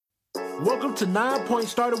Welcome to 9 Point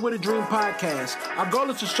Started With a Dream podcast. Our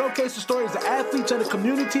goal is to showcase the stories of athletes and the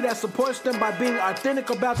community that supports them by being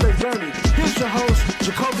authentic about their journey. Here's your host,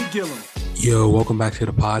 Jacoby Gillum. Yo, welcome back to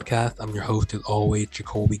the podcast. I'm your host, as always,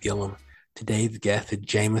 Jacoby Gillum. Today's guest is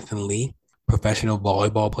Jaimeson Lee, professional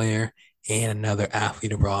volleyball player and another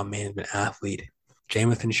athlete abroad management athlete.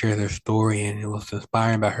 Jaimeson shares her story, and it was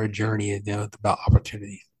inspiring about her journey. It's about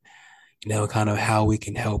opportunities. Kind of how we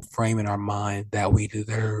can help frame in our mind that we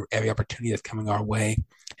deserve every opportunity that's coming our way,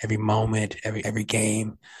 every moment, every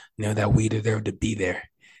game, that we deserve to be there.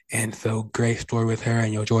 And so great story with her,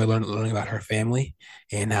 and you'll enjoy learning about her family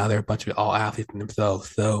and how they're a bunch of all athletes in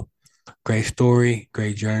themselves. So great story,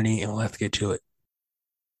 great journey, and let's get to it.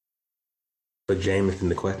 But Jaimeson,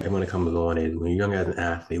 the question everyone comes on is, when you're young as an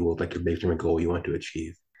athlete, what's like your biggest dream and goal you want to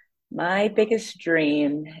achieve? My biggest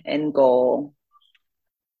dream and goal,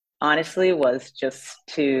 honestly, was just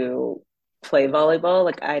to play volleyball.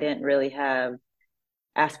 Like, I didn't really have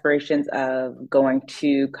aspirations of going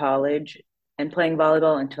to college and playing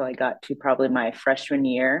volleyball until I got to probably my freshman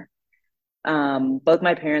year. Both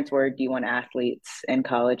my parents were D1 athletes in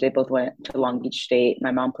college. They both went to Long Beach State.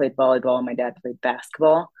 My mom played volleyball and my dad played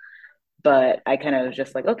basketball. But I kind of was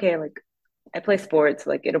just like, okay, like I play sports,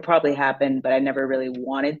 like it'll probably happen, but I never really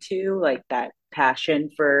wanted to, like that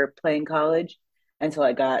passion for playing college until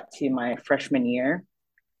I got to my freshman year.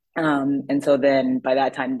 And so then by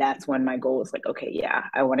that time, that's when my goal was like, okay, yeah,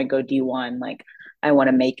 I want to go D1. Like I want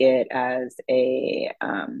to make it as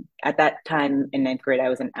at that time in ninth grade, I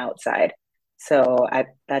was an outside. So at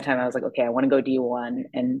that time I was like, okay, I want to go D1,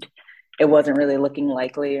 and it wasn't really looking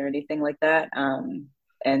likely or anything like that.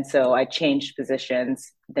 And so I changed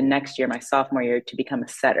positions the next year, my sophomore year, to become a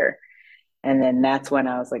setter. And then that's when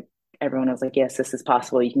I was like, everyone was like, yes, this is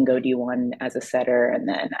possible. You can go D1 as a setter. And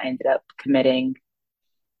then I ended up committing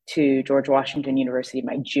to George Washington University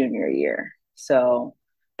my junior year. So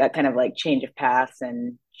that kind of like change of paths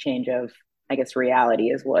and change of, I guess,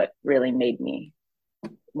 reality is what really made me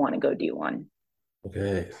want to go D1.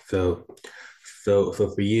 Okay, so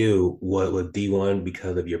for you, what was D1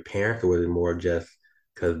 because of your parents, or was it more just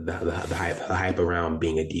because the hype around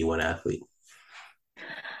being a D1 athlete?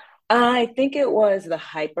 I think it was the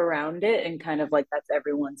hype around it, and kind of like that's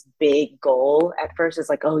everyone's big goal at first. It's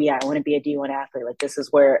like, oh yeah, I want to be a D1 athlete. Like this is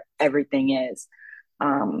where everything is.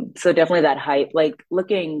 So definitely that hype. Like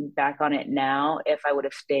looking back on it now, if I would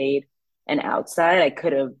have stayed an outside, I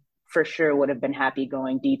could have for sure would have been happy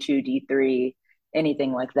going D2, D3,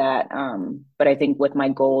 anything like that. But I think with my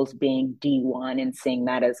goals being D1 and seeing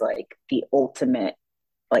that as like the ultimate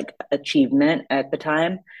like achievement at the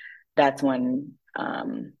time, that's when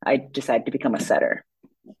I decided to become a setter.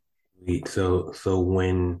 So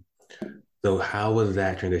how was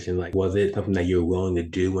that transition? Like, was it something that you were willing to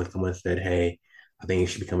do when someone said, "Hey, I think you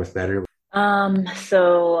should become a setter"?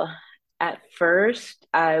 So at first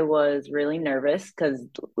I was really nervous because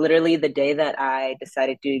literally the day that I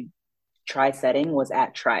decided to try setting was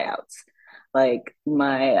at tryouts. Like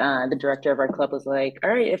the director of our club was like, all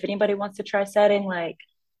right, if anybody wants to try setting, like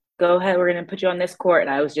go ahead, we're gonna put you on this court.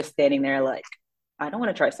 And I was just standing there like, I don't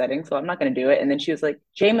want to try setting, so I'm not going to do it. And then she was like,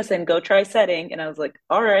 Jaimeson, go try setting. And I was like,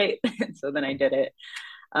 all right. So then I did it.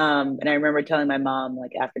 And I remember telling my mom,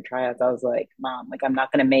 like after tryouts, I was like, Mom, like I'm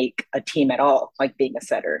not going to make a team at all, like being a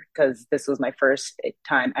setter, because this was my first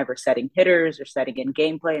time ever setting hitters or setting in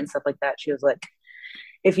gameplay and stuff like that. She was like,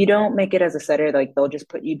 if you don't make it as a setter, like they'll just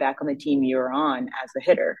put you back on the team you were on as a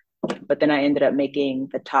hitter. But then I ended up making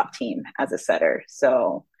the top team as a setter.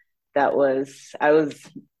 So I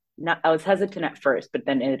was hesitant at first, but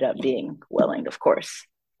then ended up being willing, of course.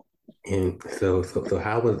 And so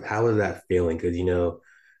how was that feeling? Because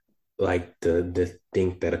like to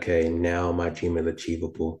think that, okay, now my dream is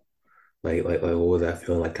achievable. Like what was that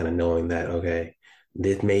feeling like? Kind of knowing that, okay,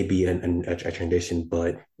 this may be a transition,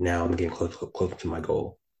 but now I'm getting closer to my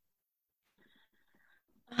goal.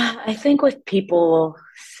 I think with people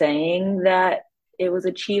saying that it was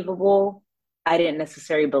achievable, I didn't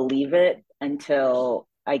necessarily believe it until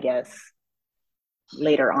I guess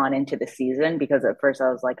later on into the season, because at first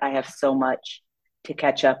I was like, I have so much to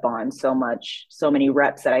catch up on, so many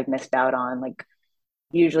reps that I've missed out on. Like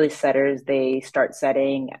usually setters, they start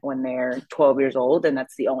setting when they're 12 years old, and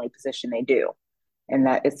that's the only position they do. And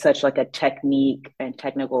that it's such like a technique and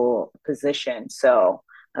technical position. So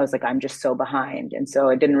I was like, I'm just so behind. And so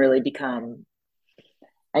it didn't really become,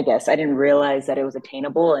 I guess, I didn't realize that it was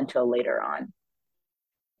attainable until later on.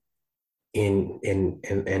 And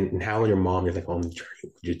how was your mom just like on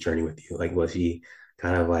the journey with you? Like, was she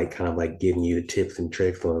kind of like giving you the tips and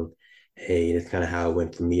tricks on, hey, that's kind of how it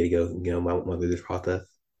went for me to go, my through this process?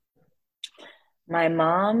 My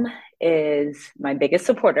mom is my biggest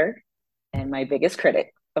supporter and my biggest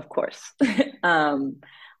critic, of course. um,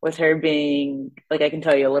 with her being like, I can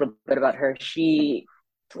tell you a little bit about her. She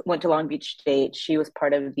went to Long Beach State. She was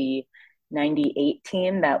part of the 98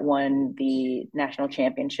 team that won the national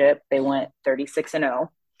championship. They went 36 and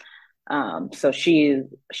 0. So she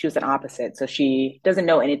was an opposite. So she doesn't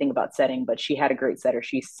know anything about setting, but she had a great setter.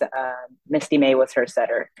 Misty May was her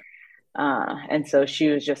setter. And so she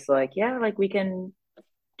was just like, yeah, like we can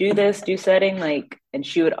do this, do setting, like, and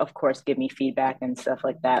she would of course give me feedback and stuff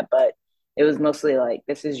like that. But it was mostly like,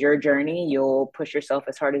 this is your journey. You'll push yourself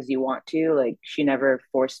as hard as you want to. Like she never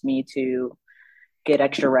forced me to get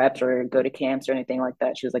extra reps or go to camps or anything like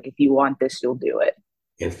that. She was like, if you want this, you'll do it.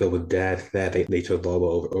 And so with dad that they chose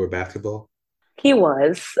volleyball over basketball. He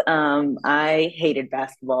was. I hated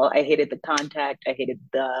basketball. I hated the contact. I hated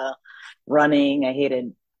the running. I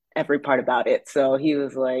hated every part about it. So he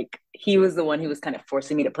was like, he was the one who was kind of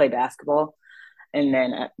forcing me to play basketball. And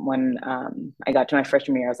then when I got to my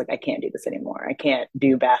freshman year, I was like, I can't do this anymore. I can't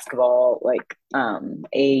do basketball, like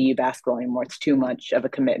AAU basketball anymore. It's too much of a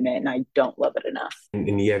commitment, and I don't love it enough. And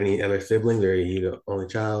do you have any other siblings, or are you the only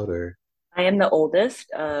child, or? I am the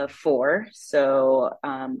oldest of four. So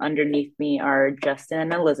underneath me are Justin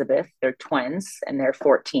and Elizabeth. They're twins, and they're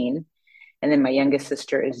 14. And then my youngest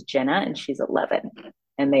sister is Jenna, and she's 11.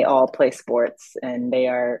 And they all play sports, and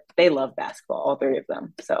they love basketball, all three of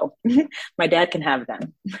them. So my dad can have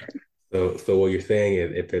them. So what you're saying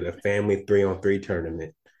is, if there's a family 3-on-3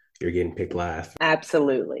 tournament, you're getting picked last.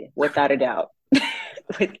 Absolutely, without a doubt.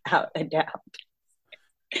 Without a doubt.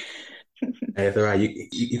 And it's all right.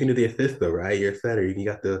 You can do the assist though, right? You're a setter. You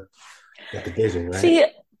got the vision, right? See,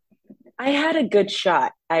 I had a good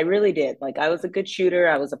shot. I really did. Like I was a good shooter.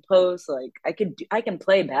 I was a post. Like I can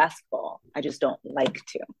play basketball. I just don't like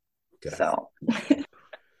to. Got So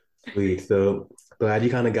sweet. So glad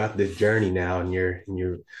you kind of got this journey now, and you're.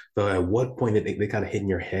 So at what point did they kind of hit in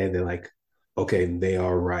your head? They're like, okay, they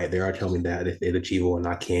are right. They are telling me that it's achievable, and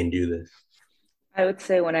I can do this. I would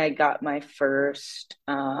say when I got my first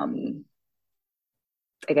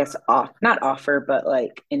I guess not offer, but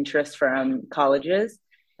like interest from colleges.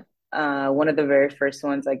 One of the very first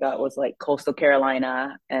ones I got was like Coastal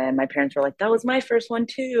Carolina, and my parents were like, "That was my first one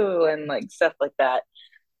too," and like stuff like that.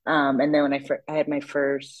 And then when I had my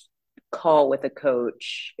first call with a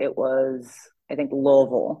coach, it was I think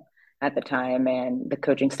Louisville at the time, and the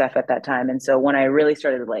coaching staff at that time. And so when I really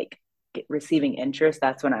started like receiving interest,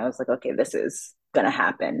 that's when I was like, okay, this is gonna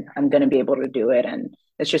happen. I'm gonna be able to do it, and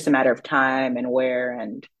it's just a matter of time and where.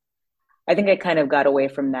 And I think I kind of got away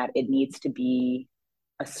from that. It needs to be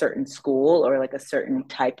a certain school or like a certain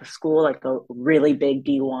type of school, like a really big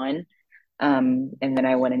D1. And then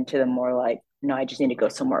I went into the more like, no, I just need to go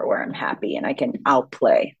somewhere where I'm happy and I'll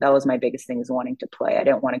play. That was my biggest thing, is wanting to play. I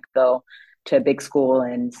didn't want to go to a big school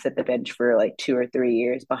and sit the bench for like 2 or 3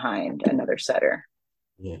 years behind another setter.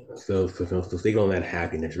 Yeah. So speaking on that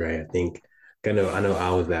happiness, right? I think I know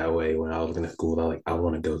I was that way when I was in school. I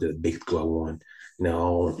want to go to the big school. I want,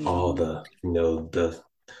 all Mm-hmm. the,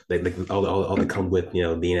 all the come with,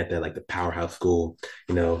 being at that, like the powerhouse school,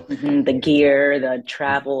 you know. Mm-hmm. The gear, the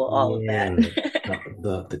travel, all of Yeah,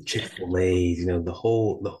 that. the Chick-fil-A's, the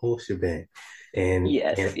whole shebang. And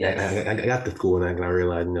Yes, yes. I got to school, and I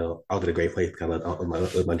realized, I was at a great place because it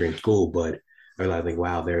was my dream school, but I realized, like,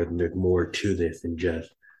 wow, there's more to this than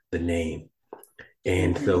just the name.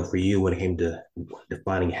 And so Mm-hmm. for you, when it came to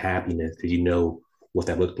defining happiness, did you know what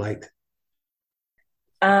that looked like?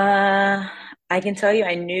 Uh, I can tell you,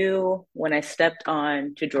 I knew when I stepped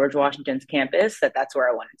on to George Washington's campus that that's where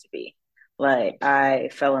I wanted to be. Like, I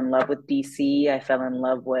fell in love with DC. I fell in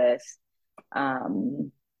love with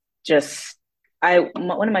um, just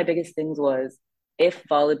one of my biggest things was, if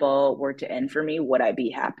volleyball were to end for me, would I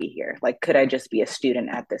be happy here? Like, could I just be a student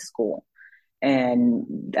at this school? And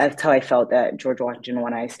that's how I felt at George Washington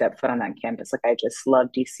when I stepped foot on that campus. Like I just love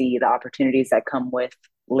DC, the opportunities that come with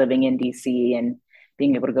living in DC and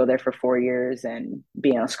being able to go there for 4 years and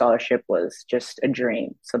being on a scholarship was just a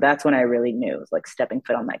dream. So that's when I really knew it was like stepping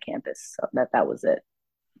foot on that campus. So that was it.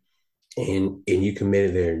 And you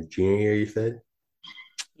committed there junior year, you said?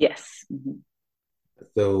 Yes. Mm-hmm.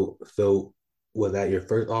 So was that your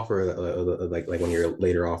first offer, or like one of your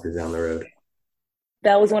later offers down the road?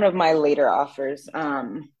 That was one of my later offers.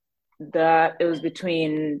 That it was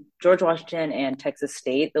between George Washington and Texas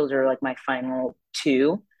State. Those are like my final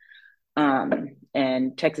two.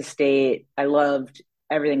 And Texas State, I loved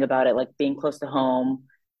everything about it, like being close to home.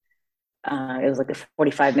 It was like a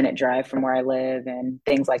 45-minute drive from where I live and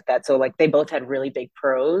things like that. So like they both had really big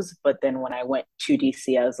pros, but then when I went to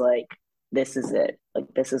DC, I was like, this is it. Like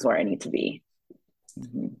this is where I need to be.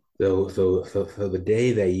 Mhm. So the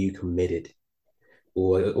day that you committed,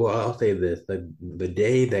 well, I'll say this: the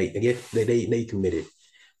day that I guess the day you committed,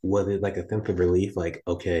 was it like a sense of relief, like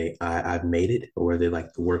okay, I've made it, or was it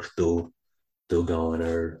like the work still going,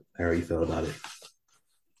 or how you felt about it?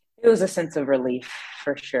 It was a sense of relief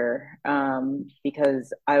for sure,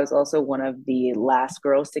 because I was also one of the last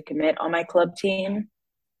girls to commit on my club team.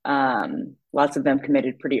 Lots of them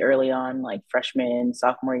committed pretty early on, like freshman,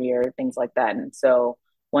 sophomore year, things like that. And so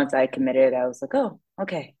once I committed, I was like, oh,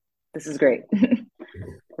 okay, this is great.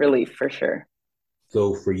 Relief for sure.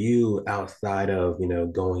 So for you, outside of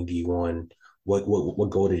going D1, what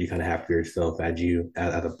goal did you kind of have for yourself as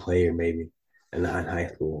a player, maybe in high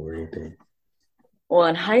school or anything? Well,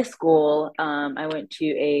 in high school, I went to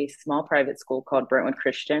a small private school called Brentwood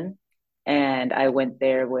Christian, and I went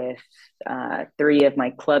there with three of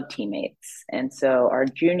my club teammates. And so our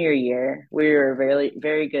junior year, we were a very,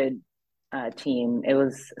 very good team. It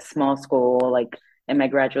was a small school. Like in my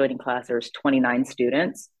graduating class, there was 29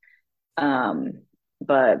 students. Um,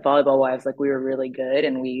 but volleyball wise, like we were really good,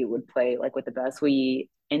 and we would play like with the best. We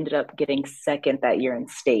ended up getting second that year in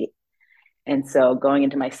state. And so going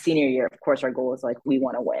into my senior year, of course, our goal was like we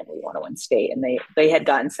want to win state, and they had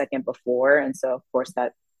gotten second before, and so of course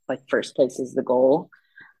that like first place is the goal.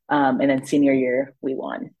 And then senior year, we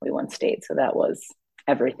won state, so that was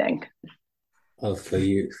everything. Oh, so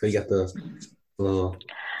you got the little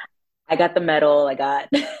I got the medal, I got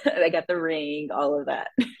I got the ring, all of that.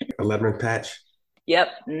 11 patch. Yep.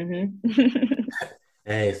 Mm-hmm.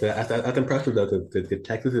 Hey, so that's impressive though, because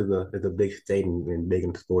Texas is a big state and big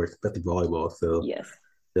in sports, especially volleyball. So Yes.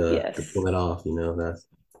 to Yes. pull it off, that's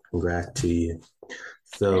congrats to you.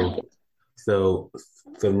 So Thank you. so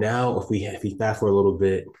so now if we fast forward a little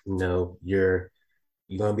bit, you're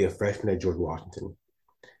gonna be a freshman at George Washington.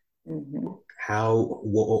 Mm-hmm. What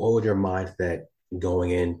was your mindset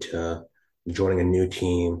going into joining a new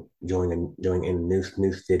team, joining in a new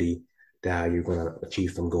city, that you're gonna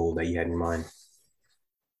achieve some goal that you had in mind?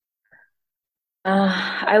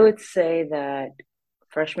 I would say that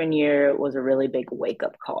freshman year was a really big wake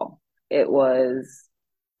up call. It was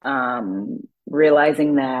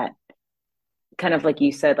realizing that kind of like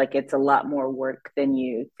you said, like it's a lot more work than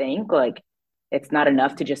you think. Like it's not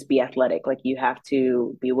enough to just be athletic. Like you have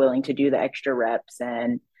to be willing to do the extra reps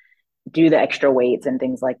and do the extra weights and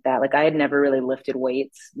things like that. Like I had never really lifted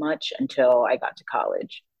weights much until I got to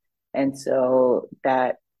college. And so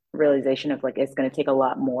that realization of like it's going to take a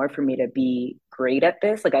lot more for me to be great at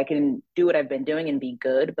this. Like I can do what I've been doing and be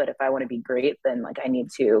good, but if I want to be great, then like I need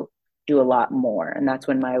to do a lot more. And that's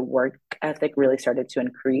when my work ethic really started to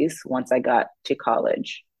increase once I got to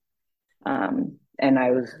college. And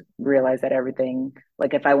I was realized that everything,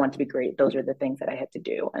 like if I want to be great, those are the things that I had to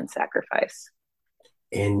do and sacrifice.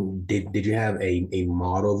 And did you have a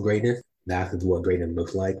model of greatness? That is what greatness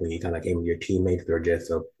looks like when you kind of came with your teammates, or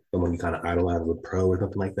just someone you kind of idolize as a pro or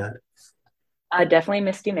something like that. Definitely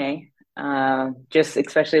Misty May. Just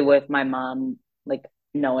especially with my mom, like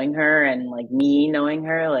knowing her and like me knowing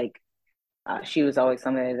her, like she was always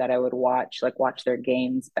somebody that I would watch, like watch their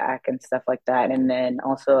games back and stuff like that. And then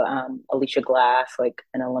also Alicia Glass, like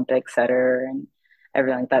an Olympic setter and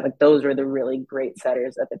everything like that. Like those were the really great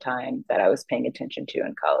setters at the time that I was paying attention to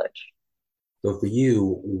in college. So for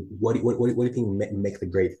you, what do you think makes a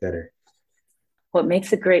great setter? What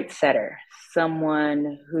makes a great setter?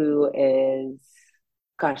 Someone who is,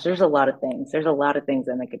 gosh, there's a lot of things. There's a lot of things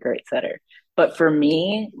that make a great setter. But for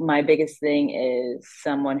me, my biggest thing is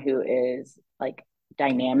someone who is like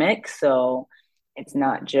dynamic. So it's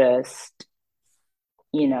not just,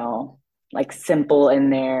 you know, like simple in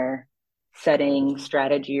their setting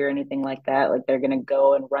strategy or anything like that. Like they're going to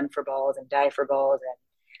go and run for balls and dive for balls, and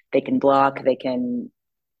they can block, they can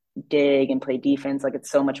dig and play defense. Like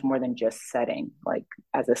it's so much more than just setting, like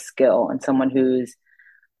as a skill, and someone who's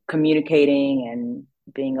communicating and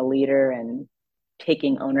being a leader and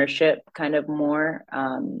taking ownership kind of more,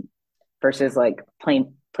 versus like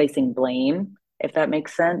placing blame, if that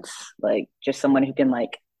makes sense. Like just someone who can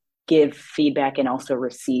like give feedback and also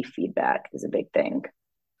receive feedback is a big thing.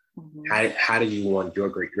 Mm-hmm. How did you want your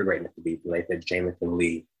greatness to be? So they said Jaimeson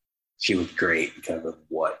Lee, she was great because of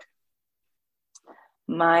what?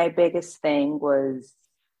 My biggest thing was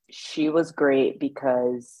she was great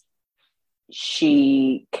because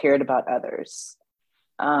she cared about others.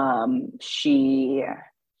 She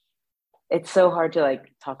It's so hard to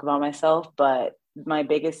like talk about myself, but my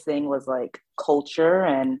biggest thing was like culture,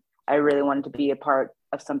 and I really wanted to be a part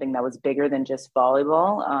of something that was bigger than just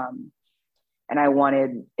volleyball. And I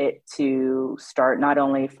wanted it to start not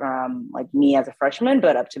only from like me as a freshman,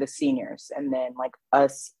 but up to the seniors, and then like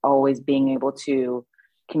us always being able to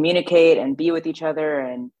communicate and be with each other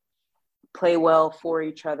and play well for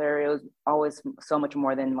each other. It was always so much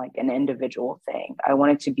more than like an individual thing. I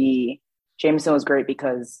wanted to be, Jaimeson was great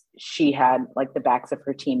because she had like the backs of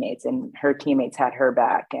her teammates and her teammates had her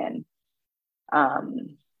back. And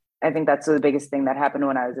I think that's the biggest thing that happened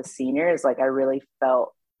when I was a senior is like, I really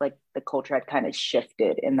felt like the culture had kind of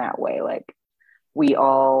shifted in that way. Like we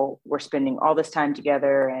all were spending all this time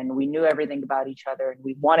together and we knew everything about each other and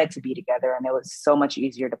we wanted to be together. And it was so much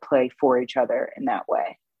easier to play for each other in that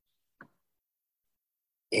way.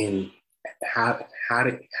 And how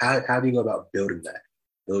do you go about building that,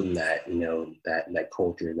 that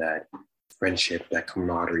culture, that friendship, that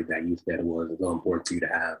camaraderie that you said was so important for you to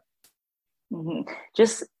have? Mm-hmm.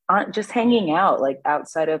 Just hanging out, like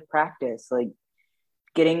outside of practice, like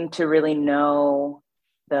getting to really know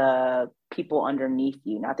the people underneath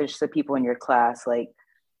you, not just the people in your class. Like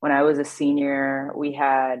when I was a senior, we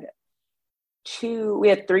had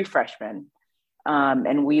 3 freshmen.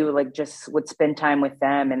 And we would spend time with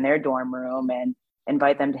them in their dorm room and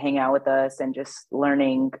invite them to hang out with us and just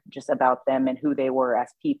learning just about them and who they were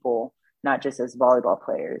as people, not just as volleyball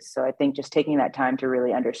players. So I think just taking that time to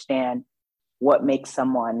really understand what makes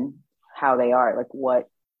someone how they are, like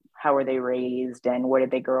how were they raised and where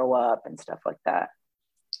did they grow up and stuff like that.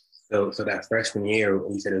 So that freshman year,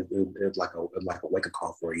 you said it was like a wake-up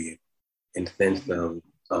call for you in the sense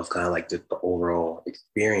of kind of like just the overall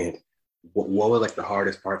experience. What was like the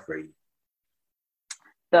hardest part for you?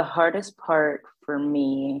 The hardest part for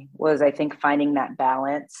me was, I think, finding that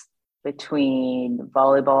balance between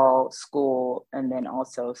volleyball, school, and then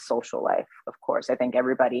also social life. Of course, I think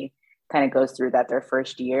everybody kind of goes through that their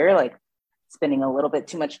first year, like spending a little bit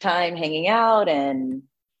too much time hanging out and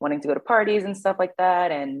wanting to go to parties and stuff like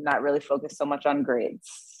that and not really focus so much on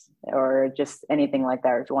grades or just anything like that,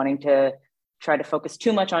 or wanting to try to focus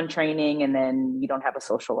too much on training and then you don't have a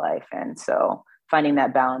social life. And so finding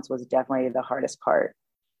that balance was definitely the hardest part.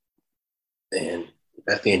 And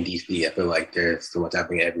especially in DC, I feel like there's so much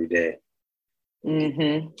happening every day.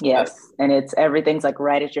 Mm-hmm. Yes. And everything's like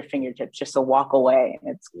right at your fingertips, just a walk away.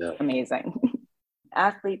 It's amazing.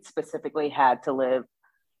 Athletes specifically had to live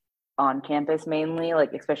on campus mainly,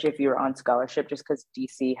 like especially if you were on scholarship, just because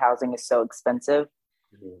DC housing is so expensive.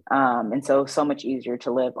 Mm-hmm. And so much easier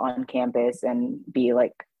to live on campus and be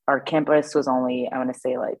like, our campus was only, I want to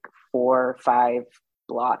say like 4 or 5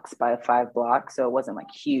 blocks by 5 blocks. So it wasn't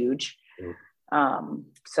like huge. Mm-hmm.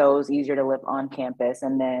 So it was easier to live on campus.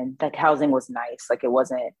 And then like housing was nice. Like it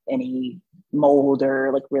wasn't any mold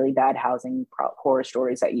or like really bad housing horror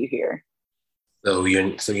stories that you hear. So you're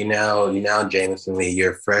now Jaimeson Lee.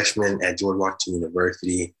 You're a freshman at George Washington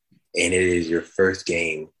University, and it is your first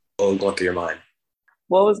game. What was going through your mind?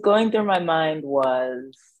 What was going through my mind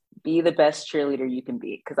was be the best cheerleader you can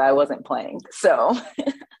be, because I wasn't playing. So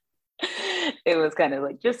it was kind of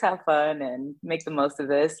like just have fun and make the most of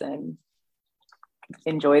this and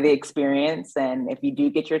enjoy the experience. And if you do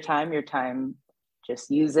get your time, just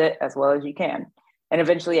use it as well as you can. And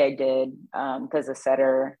eventually I did, because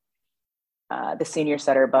the senior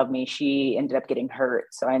setter above me, she ended up getting hurt.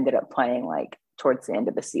 So I ended up playing like towards the end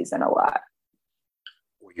of the season a lot.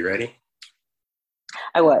 Were you ready?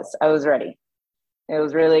 I was ready. It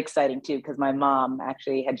was really exciting too, because my mom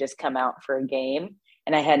actually had just come out for a game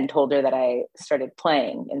and I hadn't told her that I started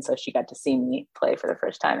playing. And so she got to see me play for the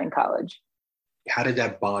first time in college. How did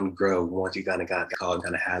that bond grow once you kind of got to college,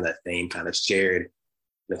 kind of had that same kind of shared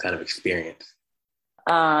kind of experience?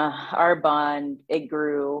 Our bond, it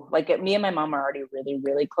grew. Like me and my mom are already really,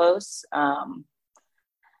 really close,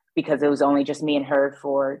 because it was only just me and her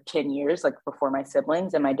for 10 years, like before my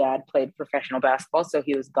siblings, and my dad played professional basketball, so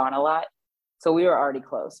he was gone a lot. So we were already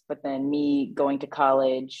close. But then me going to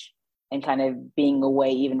college and kind of being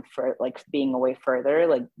away being away further,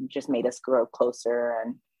 like just made us grow closer.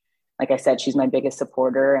 And like I said, she's my biggest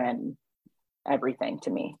supporter and everything to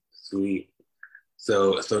me. Sweet.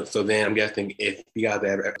 So then I'm guessing if you guys are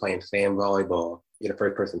ever playing sand volleyball, you're the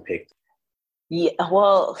first person picked. Yeah,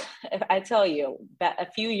 well, if I tell you, a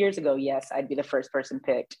few years ago, yes, I'd be the first person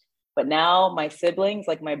picked. But now my siblings,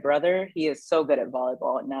 like my brother, he is so good at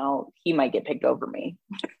volleyball. Now he might get picked over me.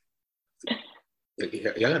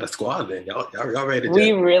 Y'all got a squad then. Y'all ready to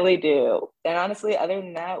We really do. And honestly, other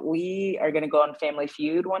than that, we are going to go on Family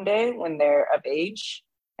Feud one day when they're of age.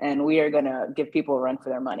 And we are going to give people a run for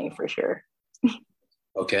their money for sure.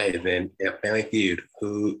 Okay, then Family Feud,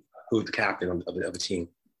 who's the captain of the team?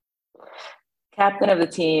 Captain of the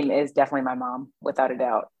team is definitely my mom, without a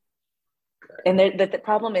doubt. And the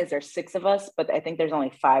problem is there's 6 of us, but I think there's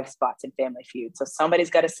only 5 spots in Family Feud. So somebody's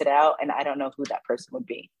got to sit out, and I don't know who that person would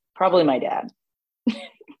be. Probably my dad.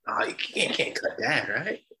 Oh, you can't cut that,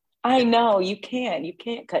 right? I know you can't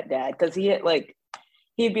cut dad because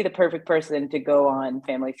he'd be the perfect person to go on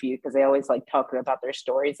Family Feud because they always like talk about their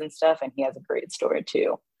stories and stuff, and he has a great story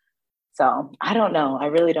too. So I don't know. I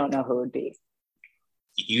really don't know who it would be.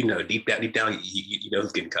 You know, deep down, you know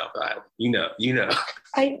who's getting caught by. You know.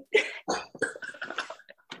 I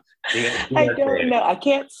You I know don't know. I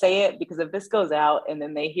can't say it because if this goes out and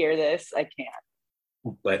then they hear this, I can't.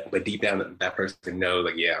 but deep down, that person knows,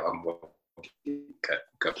 like, yeah, I'm going to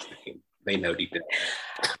cut. They know deep down.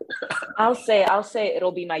 I'll say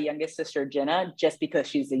it'll be my youngest sister Jenna, just because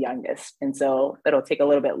she's the youngest, and so it'll take a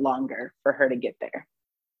little bit longer for her to get there,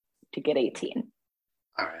 to get 18.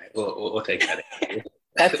 All right, we'll take that.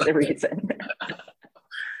 That's the reason.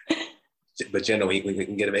 But Jenna, we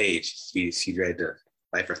can get of age. She's ready to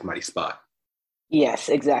fight for somebody's spot. Yes,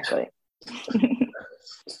 exactly.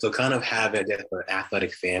 So kind of having an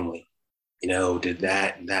athletic family, did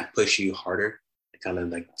that push you harder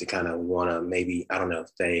to kind of want to maybe, I don't know,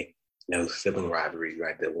 say, sibling rivalries,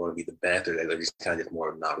 right? That want to be the best, or they're just kind of just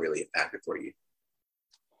more not really a factor for you?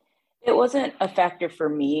 It wasn't a factor for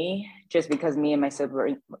me just because me and my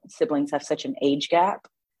siblings have such an age gap.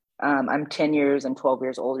 I'm 10 years and 12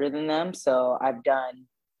 years older than them. So I've done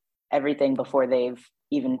everything before they've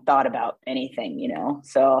even thought about anything,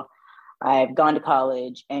 So I've gone to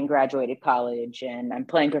college and graduated college, and I'm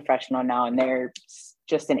playing professional now, and they're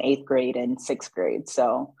just in 8th grade and 6th grade.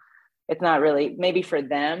 So it's not really, maybe for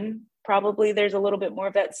them, probably there's a little bit more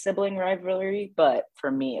of that sibling rivalry, but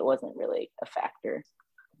for me, it wasn't really a factor.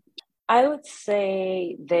 I would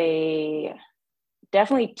say they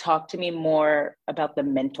definitely talked to me more about the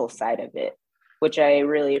mental side of it, which I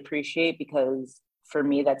really appreciate because for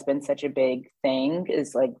me, that's been such a big thing,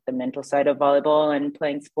 is like the mental side of volleyball and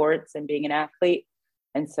playing sports and being an athlete.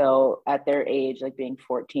 And so at their age, like being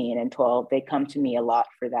 14 and 12, they come to me a lot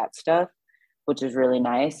for that stuff, which is really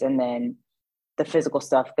nice. And then the physical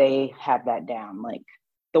stuff, they have that down. Like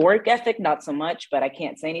the work ethic, not so much, but I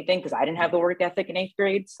can't say anything because I didn't have the work ethic in 8th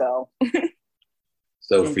grade. So,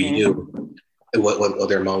 so for you, what was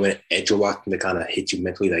there a moment at your watching to kind of hit you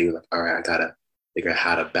mentally that you're like, all right, I gotta figure out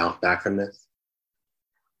how to bounce back from this?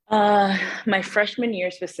 My freshman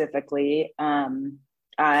year specifically,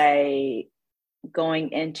 I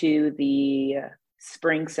going into the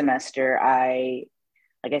spring semester,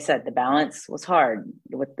 like I said, the balance was hard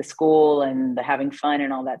with the school and the having fun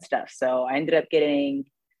and all that stuff. So I ended up getting,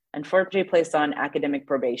 unfortunately, placed on academic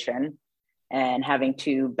probation and having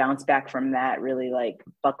to bounce back from that, really like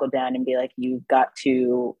buckle down and be like, you've got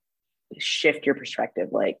to shift your perspective.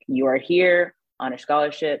 Like you are here on a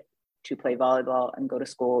scholarship to play volleyball and go to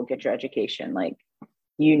school, get your education. Like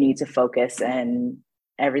you need to focus, and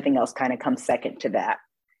everything else kind of comes second to that.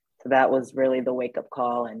 So that was really the wake up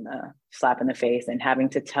call and the slap in the face, and having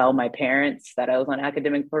to tell my parents that I was on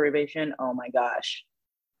academic probation. Oh my gosh,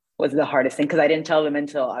 was the hardest thing. Cause I didn't tell them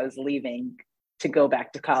until I was leaving to go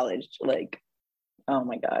back to college. Like, oh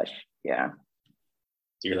my gosh. Yeah.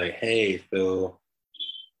 You're like, hey, so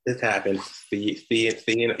this happened. See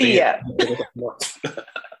you. Yeah.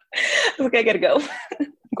 Okay, I gotta go.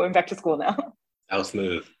 I'm going back to school now. That was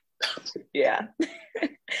smooth. Yeah.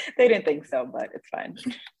 They didn't think so, but it's fine.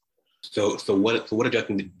 So what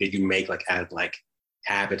adjustment did you make, like as like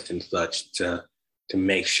habits and such, to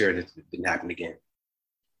make sure that it didn't happen again?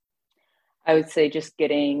 I would say just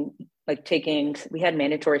getting we had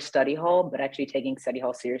mandatory study hall, but actually taking study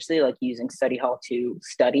hall seriously, like using study hall to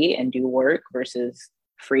study and do work versus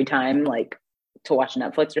free time, like to watch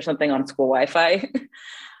Netflix or something on school Wi-Fi.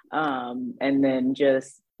 And then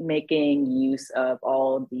just making use of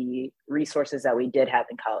all the resources that we did have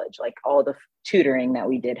in college, like all the tutoring that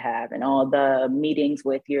we did have and all the meetings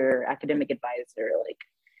with your academic advisor, like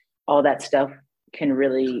all that stuff can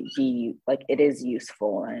really be like, it is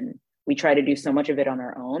useful. And we try to do so much of it on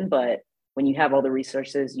our own, but when you have all the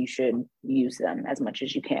resources, you should use them as much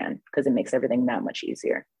as you can because it makes everything that much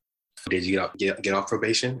easier. Did you get off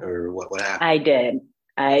probation, or what happened? I did.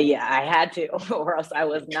 I had to, or else I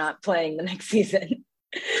was not playing the next season.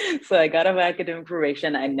 So I got off academic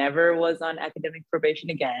probation. I never was on academic probation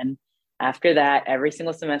again. After that, every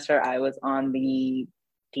single semester I was on the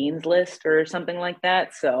dean's list or something like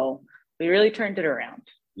that. So we really turned it around.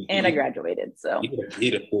 And I graduated. So you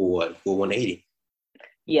did a full 180.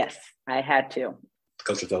 Yes, I had to.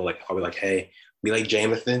 Coach was probably like, hey, be like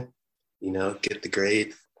Jaimeson, get the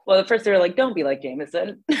grades. Well, at first they were like, don't be like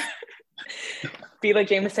Jaimeson. Be like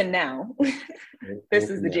Jaimeson now. This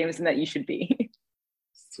is the Jaimeson that you should be.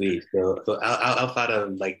 Sweet. So outside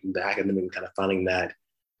of like the academic kind of finding that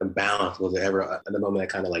the balance, was there ever another moment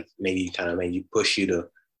that kind of like maybe kind of made you push you to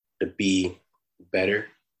be better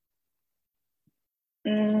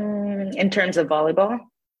In terms of volleyball?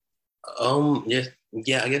 Just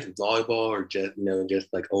yeah, I guess volleyball or just just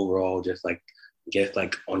like overall, just like just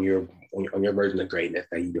like on your version of greatness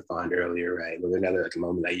that you defined earlier, right? Was there another like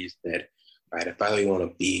moment that you said, right, if I really want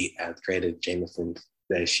to be as great as Jaimeson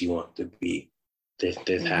says she wants to be, this has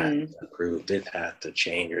Hmm. to improve, this has to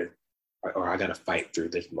change, or I gotta fight through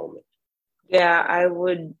this moment. Yeah, I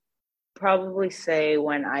would probably say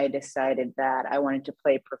when I decided that I wanted to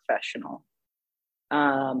play professional.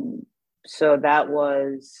 Um, so that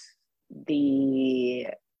was the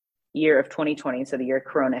year of 2020, so the year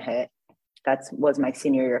Corona hit. That was my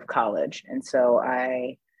senior year of college, and so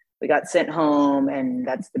we got sent home, and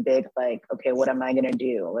that's the big like, okay, what am I gonna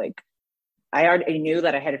do? Like, I already knew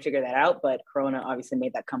that I had to figure that out, but Corona obviously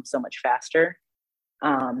made that come so much faster.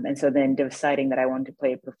 And so then deciding that I wanted to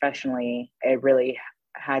play professionally, it really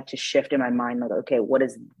had to shift in my mind, like, okay, what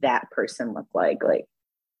does that person look like? Like,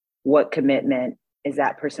 what commitment is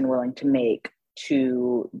that person willing to make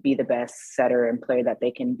to be the best setter and player that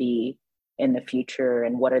they can be in the future?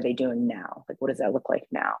 And what are they doing now? Like, what does that look like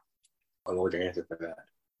now? What was your answer for that?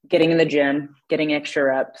 Getting in the gym, getting extra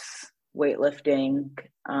reps, weightlifting,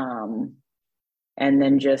 and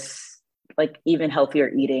then just like even healthier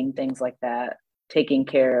eating, things like that, taking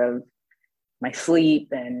care of my sleep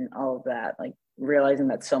and all of that, like realizing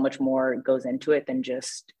that so much more goes into it than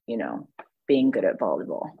just, being good at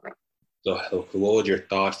volleyball. So what was your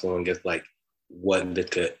thoughts on just like what this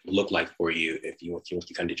could look like for you if you once you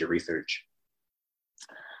kind of did your research?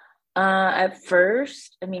 At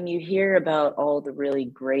first, I mean, you hear about all the really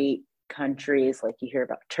great countries, like you hear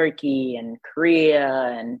about Turkey and Korea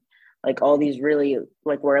and like all these really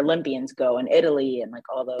like where Olympians go and Italy and like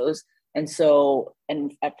all those. And so,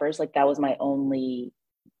 and at first, like that was my only,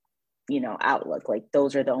 outlook. Like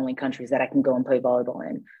those are the only countries that I can go and play volleyball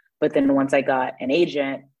in. But then once I got an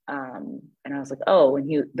agent, and I was like, oh, and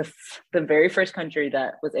the very first country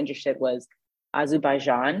that was interested was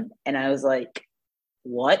Azerbaijan, and I was like,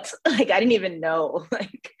 what? Like I didn't even know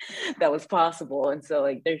like that was possible. And so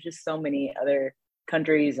like there's just so many other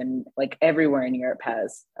countries and like everywhere in Europe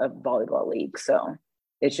has a volleyball league. So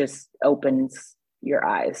it just opens your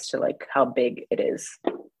eyes to like how big it is.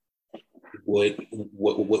 What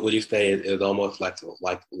would you say is almost like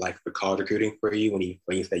for college recruiting for you when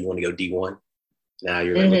you say you want to go D1? Now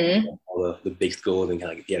you're like looking Mm-hmm. at all the big schools and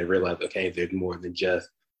kind of you got to realize, okay, there's more than just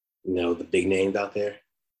the big names out there.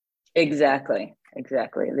 Exactly.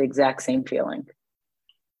 Exactly. The exact same feeling.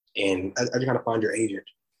 And I just trying to find your agent.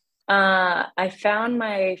 I found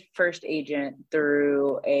my first agent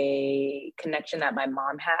through a connection that my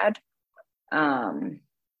mom had. Um,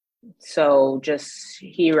 so just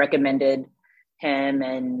he recommended him,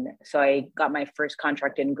 and so I got my first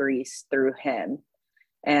contract in Greece through him.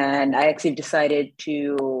 And I actually decided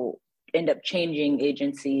to end up changing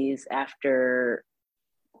agencies after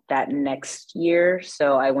that next year.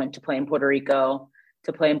 So I went to play in Puerto Rico.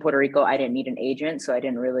 To play in Puerto Rico, I didn't need an agent, so I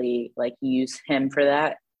didn't really like use him for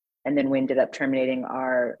that. And then we ended up terminating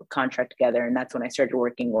our contract together, and that's when I started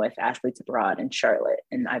working with Athletes Abroad in Charlotte.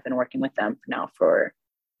 And I've been working with them now for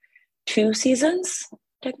 2 seasons,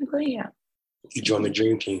 technically. Yeah. You joined the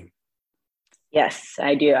dream team. Yes,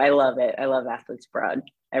 I do. I love it. I love Athletes Abroad.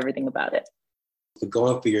 Everything about it. So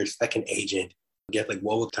going for your second agent, I guess like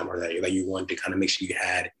what was the time that you wanted to kind of make sure you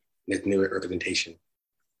had this new representation?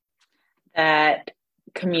 That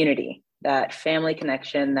community, that family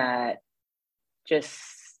connection, that just,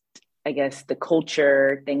 I guess, the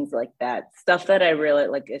culture, things like that. Stuff that I really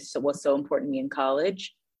like was so important to me in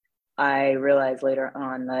college. I realized later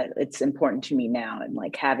on that it's important to me now. And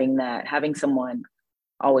like having someone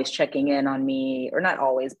always checking in on me, or not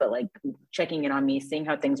always, but like checking in on me, seeing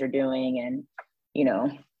how things are doing. And, you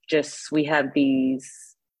know, just we have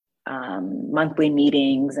these monthly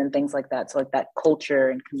meetings and things like that. So like that culture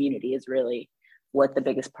and community is really what the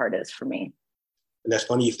biggest part is for me. And that's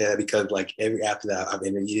funny you say that because like every after that I've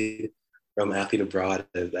interviewed from athlete abroad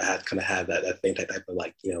that has kind of had that same type of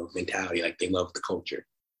like, mentality. Like they love the culture,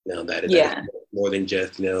 that Yeah, is more than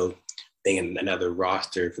just, being another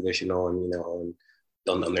roster position on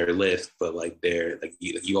their list, but like they're like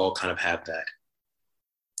you all kind of have that,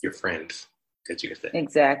 your friends, that you can say.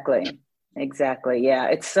 exactly. Exactly. Yeah.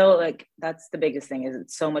 It's so like that's the biggest thing is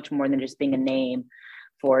it's so much more than just being a name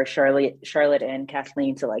for Charlotte and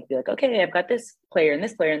Kathleen to like be like, okay, I've got this player and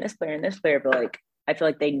this player and this player and this player. But like I feel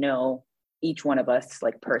like they know each one of us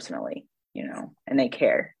like personally, and they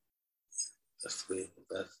care. That's sweet.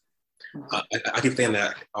 I keep saying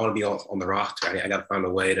that I want to be on the roster. I got to find a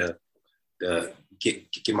way to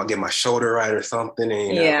get my shoulder right or something,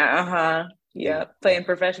 and Yeah, uh-huh. Yeah, playing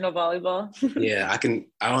professional volleyball. Yeah, I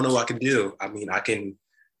don't know what I can do. I mean, I can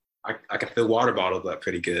fill water bottles up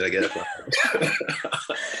pretty good, I guess.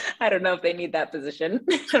 I don't know if they need that position.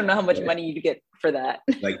 I don't know how much money you get for that.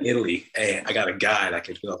 Like Italy, hey, I got a guy that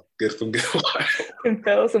can fill some good water. Can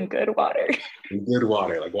fill some good water. Good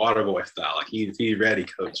water, like water boy style. Like he's ready,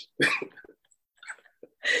 coach.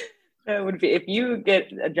 That would be, if you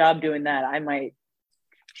get a job doing that, I might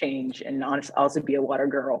change and also be a water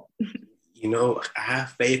girl. You know, I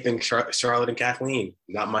have faith in Charlotte and Kathleen.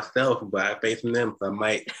 Not myself, but I have faith in them. So I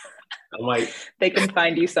might. They can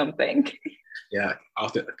find you something. Yeah, I'll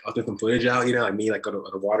take some footage out. You know, like me, like at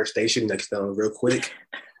a water station, like stand real quick.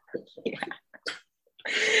 Yeah,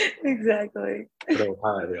 exactly.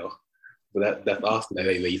 But that's awesome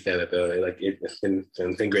that you said that though. Like it's been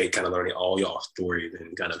great, kind of learning all y'all stories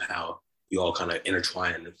and kind of how you all kind of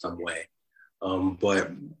intertwine in some way. But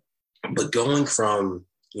going from,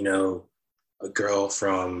 you know, a girl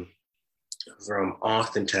from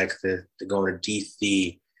Austin, Texas, to going to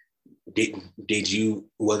DC,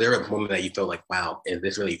 was there a moment that you felt like, wow, is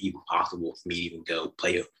this really even possible for me to even go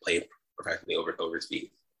play professionally overseas?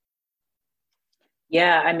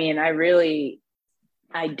 Yeah, I mean,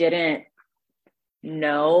 I didn't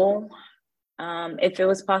know if it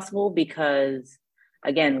was possible because,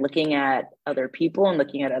 again, looking at other people and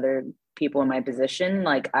looking at other people in my position,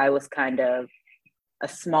 like I was kind of a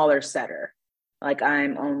smaller setter. Like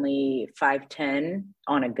I'm only 5'10"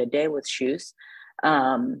 on a good day with shoes.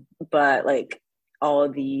 But like all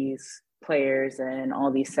of these players and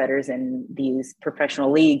all these setters in these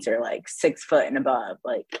professional leagues are like 6 foot and above.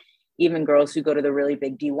 Like even girls who go to the really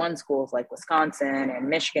big D1 schools like Wisconsin and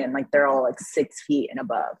Michigan, like they're all like 6 feet and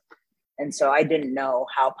above. And so I didn't know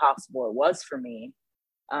how possible it was for me.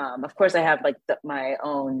 Of course, I have like my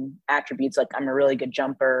own attributes, like I'm a really good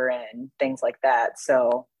jumper and things like that.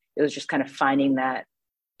 So it was just kind of finding that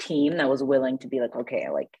team that was willing to be like, okay,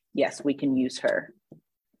 like, yes, we can use her.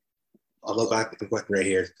 I'll look back at the question right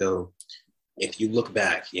here. So if you look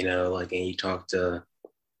back, you know, like, and you talk to,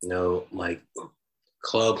 you know, like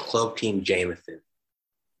club team Jaimeson,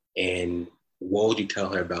 and what would you tell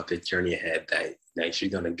her about the journey ahead that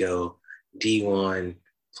she's going to go D1,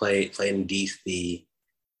 play in DC,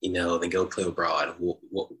 you know, then go play abroad? What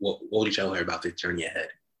would you tell her about the journey ahead?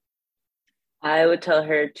 I would tell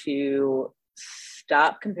her to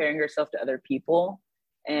stop comparing herself to other people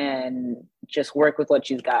and just work with what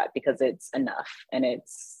she's got, because it's enough and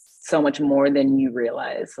it's so much more than you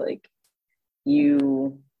realize. Like,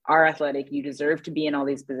 you are athletic, you deserve to be in all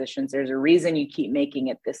these positions. There's a reason you keep making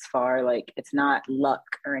it this far. Like, it's not luck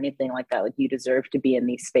or anything like that. Like, you deserve to be in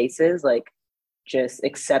these spaces. Like, just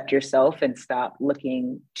accept yourself and stop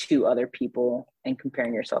looking to other people and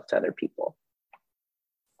comparing yourself to other people.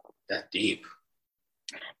 That deep.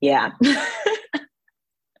 Yeah.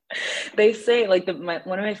 They say, like,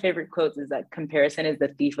 one of my favorite quotes is that comparison is the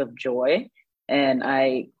thief of joy. And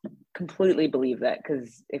I completely believe that,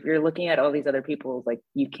 because if you're looking at all these other people, like,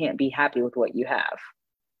 you can't be happy with what you have.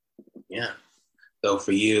 Yeah. So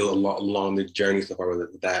for you, along the journey so far, was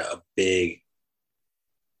that a big,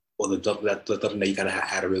 that's something that you kind of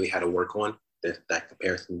had to work on, that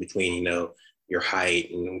comparison between, you know, your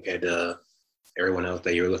height and compared to everyone else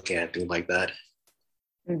that you're looking at, things like that?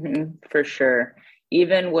 Mm-hmm, for sure.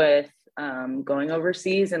 Even with going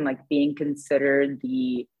overseas and like being considered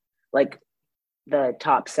the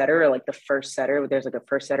top setter, or like the first setter, there's like a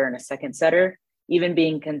first setter and a second setter. Even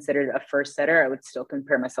being considered a first setter, I would still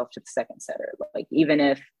compare myself to the second setter. Like, even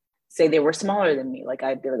if, say, they were smaller than me, like,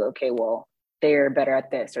 I'd be like, okay, well, they're better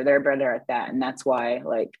at this or they're better at that, and that's why,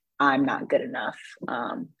 like, I'm not good enough.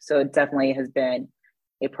 So it definitely has been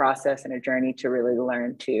a process and a journey to really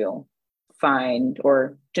learn to find,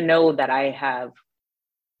 or to know that I have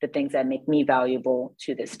the things that make me valuable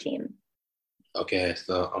to this team. Okay,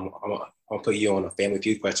 so I'm gonna put you on a Family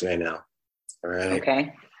Feud question right now. All right.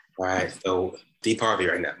 Okay. All right. So Steve Harvey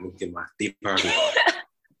right now. I'm gonna get my Steve Harvey on.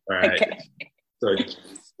 All right. Okay.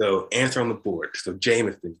 So answer on the board. So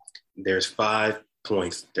Jaimeson, there's 5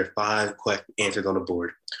 points. There's 5 answers on the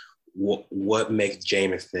board. What makes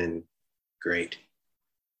Jaimeson great?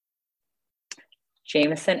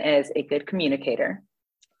 Jaimeson is a good communicator.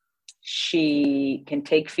 She can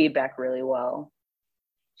take feedback really well.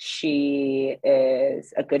 She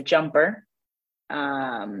is a good jumper.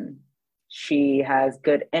 She has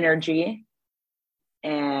good energy,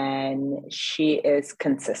 and she is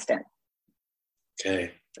consistent.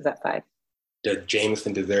 Okay. Is that 5? Does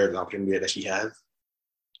Jaimeson deserve the opportunity that she has?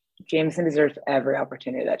 Jaimeson deserves every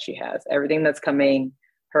opportunity that she has. Everything that's coming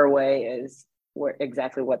her way is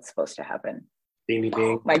exactly what's supposed to happen. Ding, ding,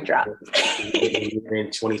 ding. Mic drop. You win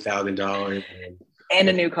 $20,000 and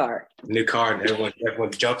a new car. New car, and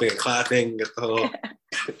everyone's jumping and clapping. The whole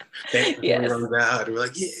thing Yes. runs out, and we're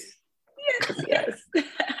like, yeah. Yes.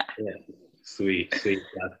 Yeah. Sweet. And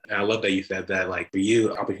I love that you said that. Like for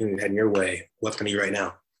you, opportunity heading your way. What's coming right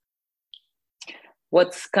now?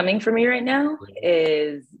 What's coming for me right now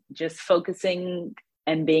is just focusing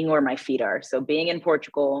and being where my feet are. So being in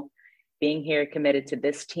Portugal, being here committed to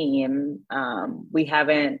this team.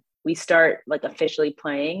 We start like officially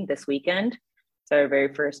playing this weekend. So our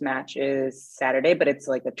very first match is Saturday, but it's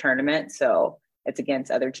like a tournament. So it's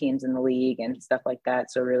against other teams in the league and stuff like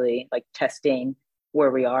that. So really like testing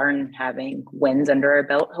where we are and having wins under our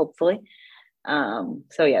belt, hopefully.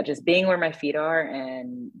 So yeah, just being where my feet are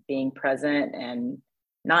and being present and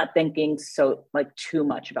not thinking so like too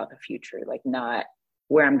much about the future, like not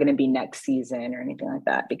where I'm going to be next season or anything like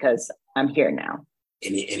that, because I'm here now.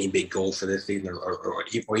 Any big goals for this season or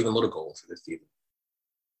even little goals for this season?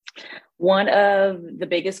 One of the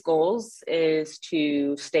biggest goals is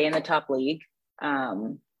to stay in the top league.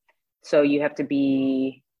 So you have to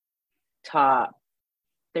be top.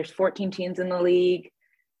 There's 14 teams in the league.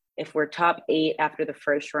 If we're top 8 after the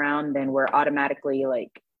first round, then we're automatically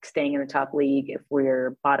like staying in the top league. If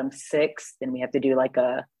we're bottom 6, then we have to do like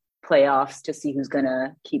a playoffs to see who's going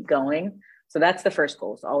to keep going. So that's the first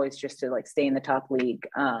goal. It's always just to like stay in the top league.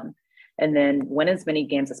 And then win as many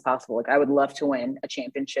games as possible. Like I would love to win a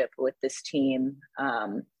championship with this team.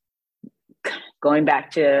 Going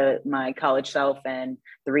back to my college self, and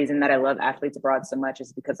the reason that I love Athletes Abroad so much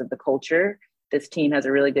is because of the culture. This team has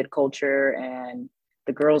a really good culture, and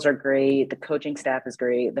the girls are great. The coaching staff is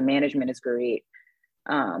great. The management is great.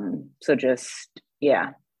 So just,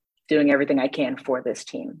 doing everything I can for this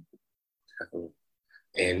team.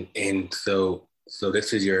 And so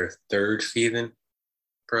this is your 3rd season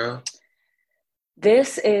pro?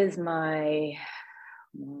 This is my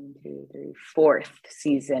 4th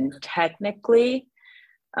season, technically.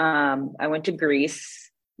 I went to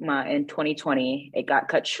Greece in 2020. It got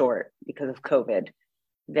cut short because of COVID.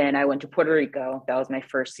 Then I went to Puerto Rico. That was my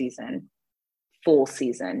first season, full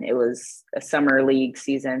season. It was a summer league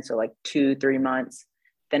season, so like 2-3 months.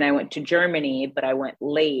 Then I went to Germany, but I went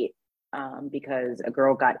late because a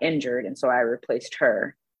girl got injured, and so I replaced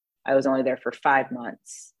her. I was only there for 5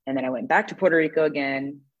 months. And then I went back to Puerto Rico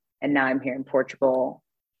again, and now I'm here in Portugal,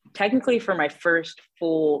 technically for my first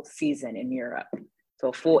full season in Europe. So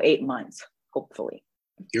a full 8 months, hopefully.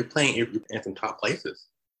 You're in some top places.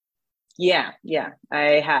 Yeah,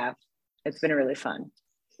 I have. It's been really fun.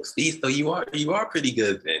 See, so you are pretty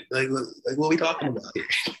good then. Like what are we talking about here?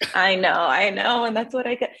 I know, and that's what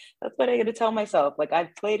I get to tell myself. Like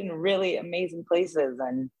I've played in really amazing places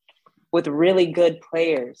and with really good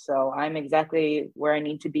players. So I'm exactly where I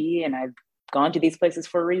need to be, and I've gone to these places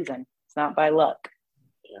for a reason. It's not by luck.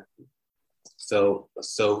 Yeah. So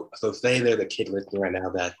say there's a kid listening right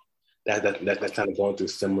now that's kind of going through a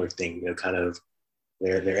similar thing. Kind of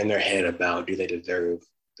they're in their head about, do they deserve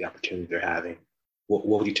the opportunity they're having? What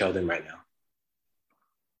would you tell them right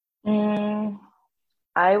now?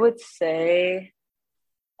 I would say,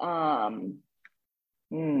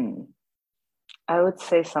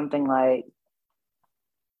 something like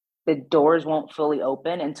the doors won't fully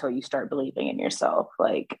open until you start believing in yourself.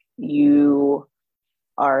 Like you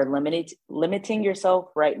are limiting yourself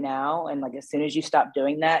right now, and like as soon as you stop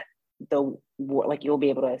doing that, you'll be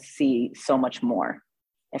able to see so much more.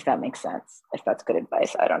 If that makes sense. If that's good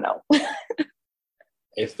advice, I don't know.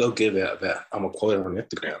 It's so good that I'm gonna quote it on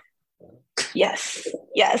Instagram. Yes,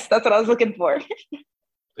 that's what I was looking for.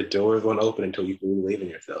 The doors won't open until you believe in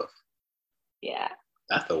yourself. Yeah.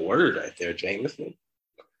 That's a word right there, Jaimeson.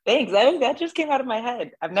 Thanks. That just came out of my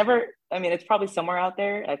head. It's probably somewhere out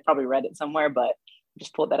there. I've probably read it somewhere, but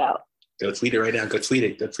just pulled that out. Go tweet it right now. Go tweet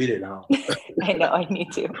it now. I know. I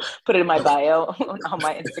need to put it in my bio on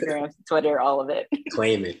my Instagram, Twitter, all of it.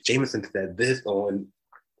 Claim it. Jaimeson said this on.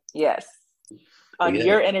 Yes. On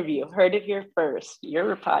your interview. Heard it here first.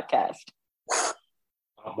 Your podcast.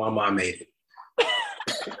 My mom made it.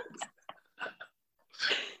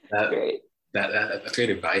 Great. That's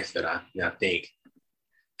great advice that I think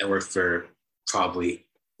it works for probably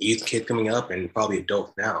youth kids coming up and probably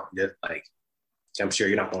adults now. Just like, I'm sure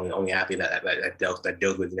you're not the only athlete that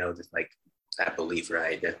deals with, just like that belief,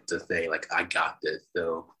 right? Just to say like, I got this.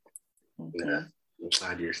 So I'm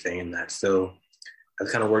glad you're saying that. So I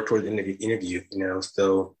kind of work towards the interview,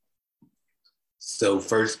 so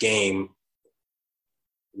first game,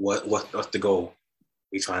 what's the goal?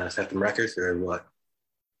 We trying to set some records or what?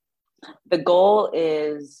 The goal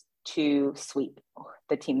is to sweep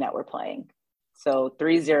the team that we're playing. So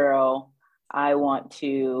 3-0. I want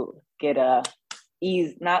to get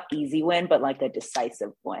not easy win, but like a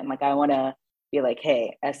decisive win. Like I want to be like,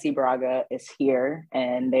 hey, SC Braga is here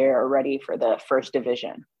and they're ready for the first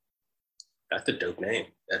division. That's a dope name,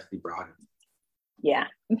 SC Braga. Yeah.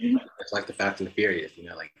 It's like the Fast and the Furious,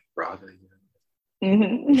 like Braga.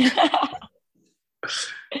 Mm-hmm.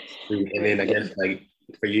 And then I guess like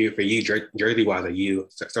for you, jersey wise, are you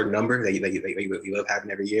a certain number that you love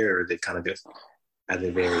having every year, or is it kind of just as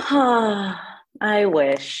it varies? I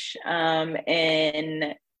wish.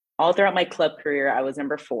 And all throughout my club career, I was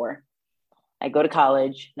number 4. I go to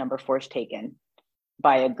college, number 4 is taken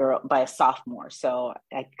by a sophomore. So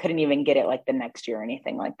I couldn't even get it like the next year or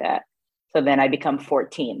anything like that. So then I become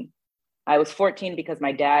 14. I was 14 because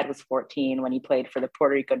my dad was 14 when he played for the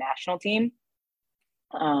Puerto Rico national team.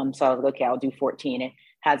 So I was like, okay, I'll do 14. It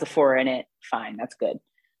has a 4 in it. Fine, that's good.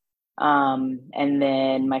 And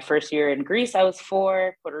then my first year in Greece, I was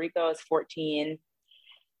 4. Puerto Rico, I was 14.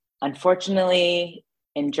 Unfortunately,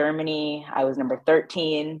 in Germany, I was number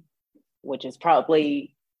 13, which is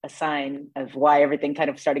probably a sign of why everything kind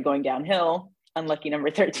of started going downhill. Unlucky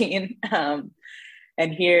number 13.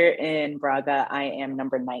 And here in Braga, I am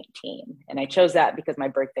number 19. And I chose that because my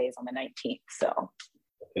birthday is on the 19th. So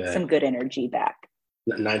some good energy back.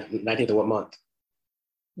 19th of what month?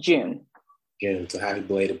 June. So happy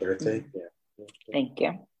belated birthday. Mm-hmm. Yeah. Thank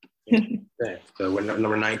you. Okay. So we're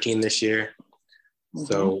number 19 this year.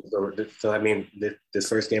 Mm-hmm. So I mean, this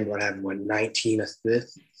first game we're gonna have 19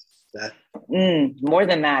 assists. That more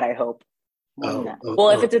than that, I hope.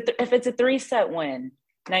 If it's a 3-set win,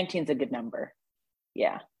 19's a good number.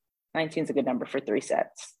 Yeah, 19's a good number for 3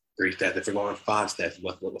 sets. 3 sets. If we're going 5 sets,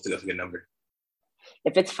 what's a good number?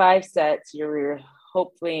 If it's 5 sets, you're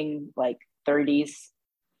hoping like 30s,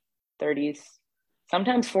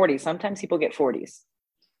 sometimes 40s. Sometimes people get 40s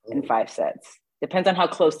in 5 sets. Depends on how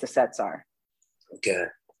close the sets are. Okay.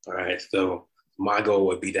 All right. So my goal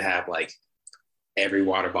would be to have like every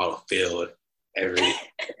water bottle filled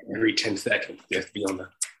every 10 seconds. Just be on the.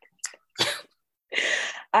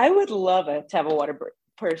 I would love it to have a water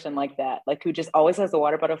person like that, like who just always has the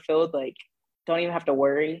water bottle filled. Like, don't even have to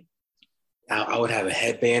worry. I would have a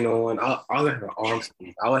headband on. I would have an arm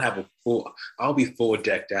sleeve. I'll be full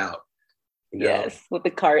decked out. Yes, with the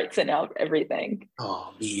carts and everything.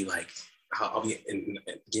 I'll be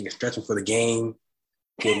getting stretching for the game.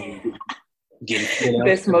 Getting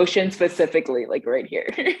this motion specifically, like right here.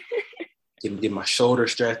 Get my shoulder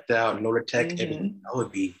stretched out, no protect. Mm-hmm. I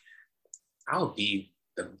would be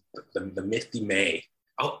the Misty May.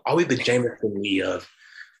 I'll be the Jaimeson Lee of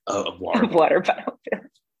water bottle.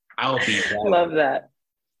 I'll be that. Love that.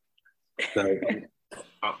 So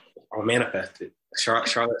I'll manifest it.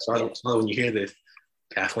 Charlotte, when you hear this,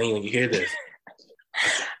 Kathleen, when you hear this,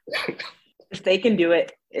 if they can do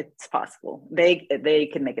it, it's possible. They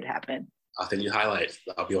can make it happen. I'll send you highlights.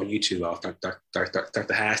 I'll be on YouTube. I'll start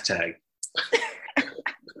the hashtag.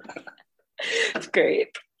 That's great.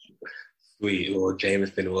 Sweet. Well,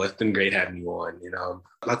 Jaimeson, it's been great having you on.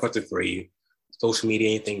 My question for you: social media,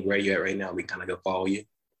 anything where you're at right now, we kind of go follow you.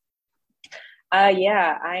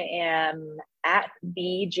 Yeah, I am at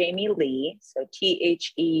the Jamie Lee, so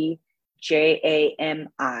TheJamielee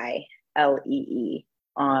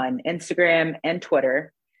on Instagram and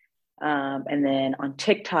Twitter, and then on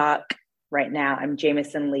TikTok right now I'm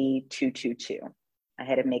Jaimeson Lee 222. I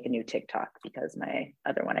had to make a new TikTok because my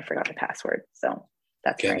other one I forgot the password, so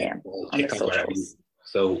that's where I am on the socials.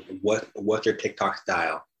 So what's your TikTok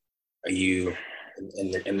style? Are you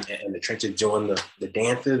in the trenches doing the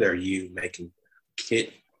dances? Or are you making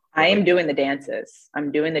kit? I am doing the dances.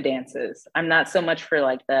 I'm not so much for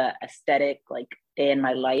like the aesthetic, like day in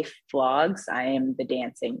my life vlogs. I am the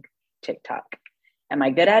dancing TikTok. Am I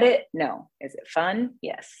good at it? No. Is it fun?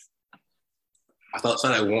 Yes. I thought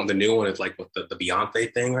something I want the new one is like with the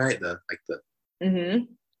Beyonce thing, right? They're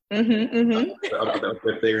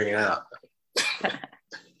figuring it out.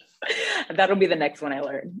 That'll be the next one I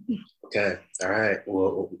learn. Okay. All right.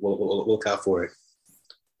 We'll look out for it.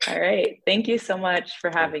 All right. Thank you so much for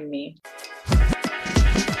having me.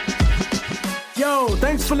 Yo,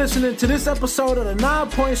 thanks for listening to this episode of the 9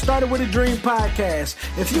 Point Started With a Dream podcast.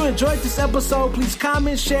 If you enjoyed this episode, please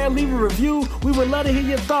comment, share, leave a review. We would love to hear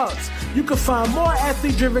your thoughts. You can find more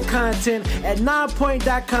athlete-driven content at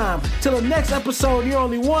 9point.com. Till the next episode, you're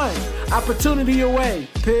only one opportunity away.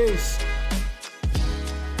 Peace.